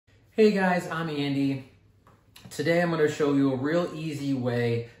Hey guys, I'm Andy. Today I'm going to show you a real easy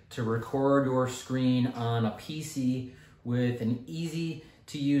way to record your screen on a PC with an easy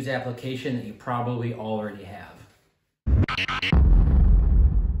to use application that you probably already have.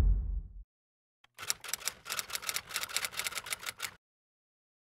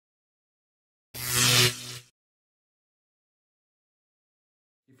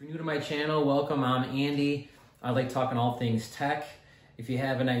 If you're new to my channel, welcome. I'm Andy. I like talking all things tech. If you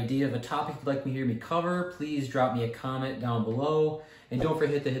have an idea of a topic you'd like me to hear me cover, please drop me a comment down below. And don't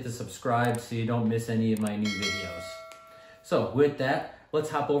forget to hit the subscribe so you don't miss any of my new videos. So with that,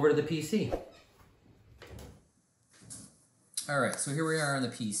 let's hop over to the PC. All right, so here we are on the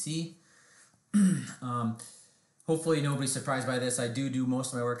PC. Hopefully nobody's surprised by this. I do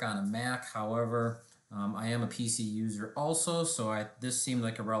most of my work on a Mac. However, I am a PC user also, so this seemed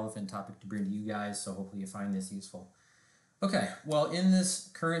like a relevant topic to bring to you guys, so hopefully you find this useful. Okay, well, in this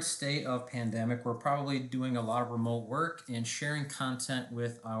current state of pandemic, we're probably doing a lot of remote work and sharing content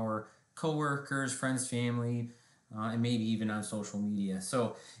with our coworkers, friends, family, and maybe even on social media.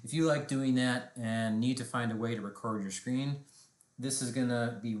 So if you like doing that and need to find a way to record your screen, this is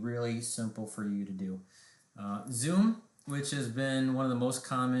gonna be really simple for you to do. Zoom, which has been one of the most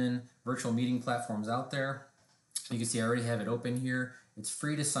common virtual meeting platforms out there. You can see I already have it open here. It's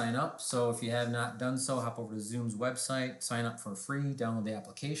free to sign up, so if you have not done so, hop over to Zoom's website, sign up for free, download the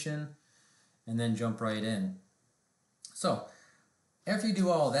application, and then jump right in. So, after you do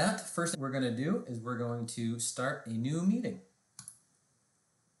all that, first thing we're going to do is we're going to start a new meeting.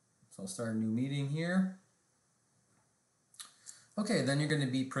 So I'll start a new meeting here. Okay, then you're going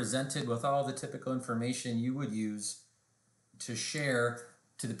to be presented with all the typical information you would use to share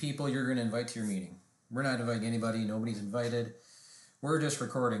to the people you're going to invite to your meeting. We're not inviting anybody, nobody's invited. We're just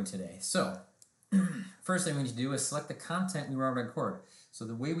recording today. So, first thing we need to do is select the content we want to record. So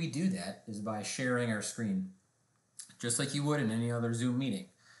the way we do that is by sharing our screen, just like you would in any other Zoom meeting.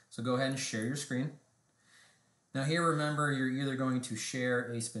 So go ahead and share your screen. Now here, remember, you're either going to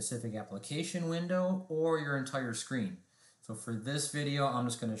share a specific application window or your entire screen. So for this video, I'm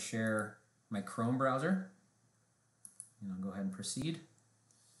just going to share my Chrome browser. And I'll go ahead and proceed.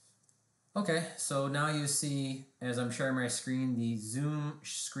 Okay, so now you see, as I'm sharing my screen, the Zoom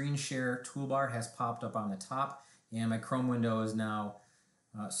screen share toolbar has popped up on the top, and my Chrome window is now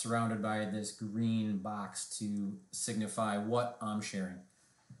surrounded by this green box to signify what I'm sharing.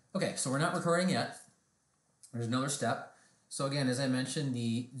 Okay, so we're not recording yet. There's another step. So again, as I mentioned,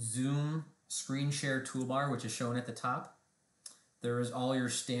 the Zoom screen share toolbar, which is shown at the top. There is all your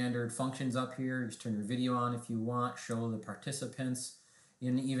standard functions up here. You just turn your video on if you want, show the participants,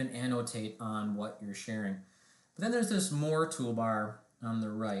 and even annotate on what you're sharing. But then there's this more toolbar on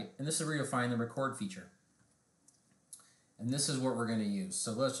the right, and this is where you'll find the record feature. And this is what we're going to use.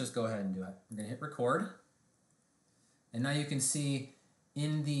 So let's just go ahead and do it. We're going to hit record. And now you can see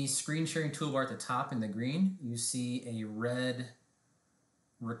in the screen sharing toolbar at the top in the green, you see a red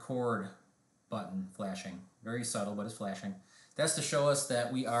record button flashing. Very subtle, but it's flashing. That's to show us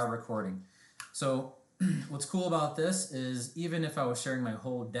that we are recording. So what's cool about this is even if I was sharing my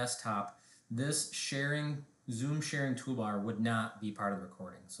whole desktop, this Zoom sharing toolbar would not be part of the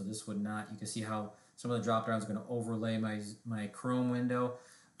recording. So this would not, you can see how some of the drop downs are going to overlay my Chrome window.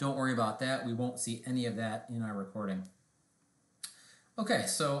 Don't worry about that. We won't see any of that in our recording. Okay,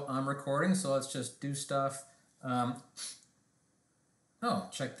 so I'm recording, so let's just do stuff. Oh,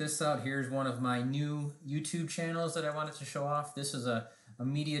 check this out. Here's one of my new YouTube channels that I wanted to show off. This is a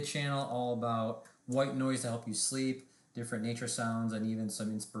media channel all about white noise to help you sleep, different nature sounds, and even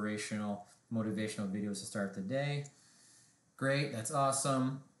some inspirational, motivational videos to start the day. Great, that's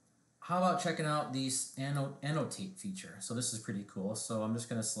awesome. How about checking out the annotate feature? So this is pretty cool. So I'm just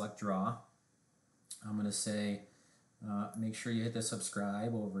going to select draw. I'm going to say, make sure you hit the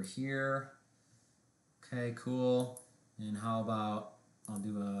subscribe over here. Okay, cool. And how about, I'll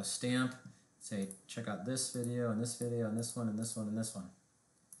do a stamp, say check out this video, and this video, and this one, and this one, and this one.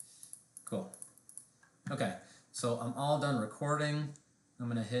 Cool. Okay, so I'm all done recording. I'm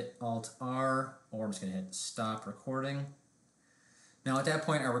going to hit Alt-R, or I'm just going to hit stop recording. Now at that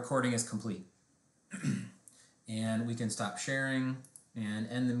point, our recording is complete. And we can stop sharing and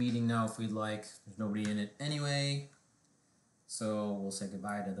end the meeting now if we'd like. There's nobody in it anyway. So we'll say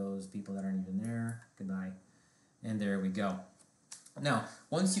goodbye to those people that aren't even there. Goodbye. And there we go. Now,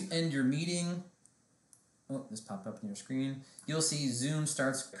 once you end your meeting, oh, this popped up on your screen, you'll see Zoom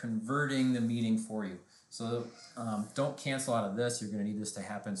starts converting the meeting for you. So don't cancel out of this. You're going to need this to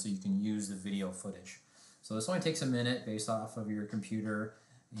happen so you can use the video footage. So this only takes a minute based off of your computer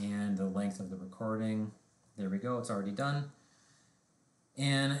and the length of the recording. There we go. It's already done.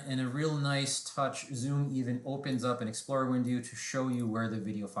 And in a real nice touch, Zoom even opens up an Explorer window to show you where the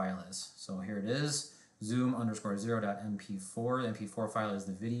video file is. So here it is, zoom_0.mp4. The mp4 file is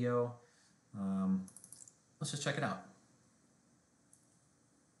the video. Let's just check it out.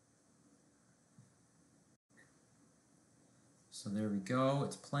 So there we go,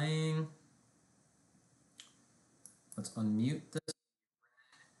 it's playing. Let's unmute this.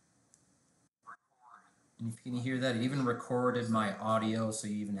 And if you can hear that, it even recorded my audio, so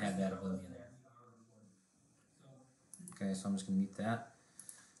you even have that ability in there. Okay, so I'm just gonna mute that.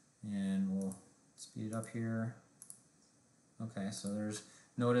 And we'll speed it up here. Okay, so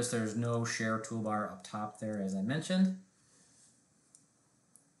notice there's no share toolbar up top there, as I mentioned.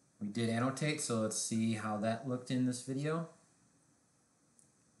 We did annotate, so let's see how that looked in this video.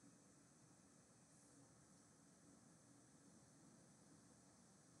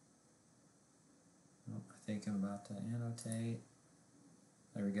 I think I'm about to annotate.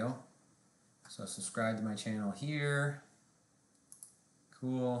 There we go. So subscribe to my channel here.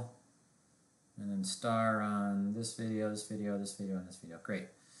 Cool. And then star on this video, this video, this video, and this video. Great.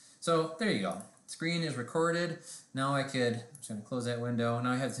 So there you go. Screen is recorded. Now I'm just going to close that window.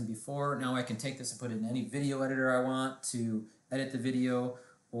 Now I had some before. Now I can take this and put it in any video editor I want to edit the video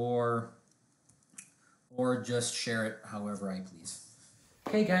or just share it however I please.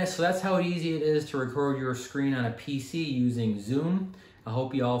 Okay guys, so that's how easy it is to record your screen on a PC using Zoom. I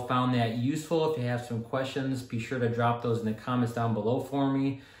hope you all found that useful. If you have some questions, be sure to drop those in the comments down below for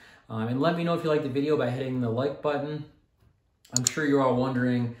me. And let me know if you like the video by hitting the like button. I'm sure you're all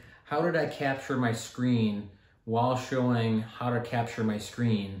wondering, how did I capture my screen while showing how to capture my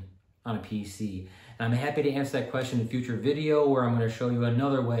screen on a PC? And I'm happy to answer that question in a future video where I'm going to show you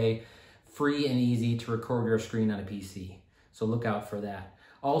another way, free and easy, to record your screen on a PC. So look out for that.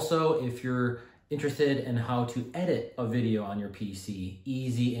 Also, if you're interested in how to edit a video on your PC,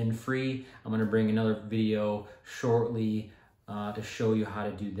 easy and free, I'm going to bring another video shortly to show you how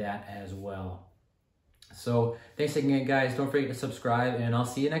to do that as well. So thanks again, guys. Don't forget to subscribe, and I'll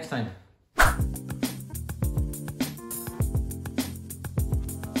see you next time.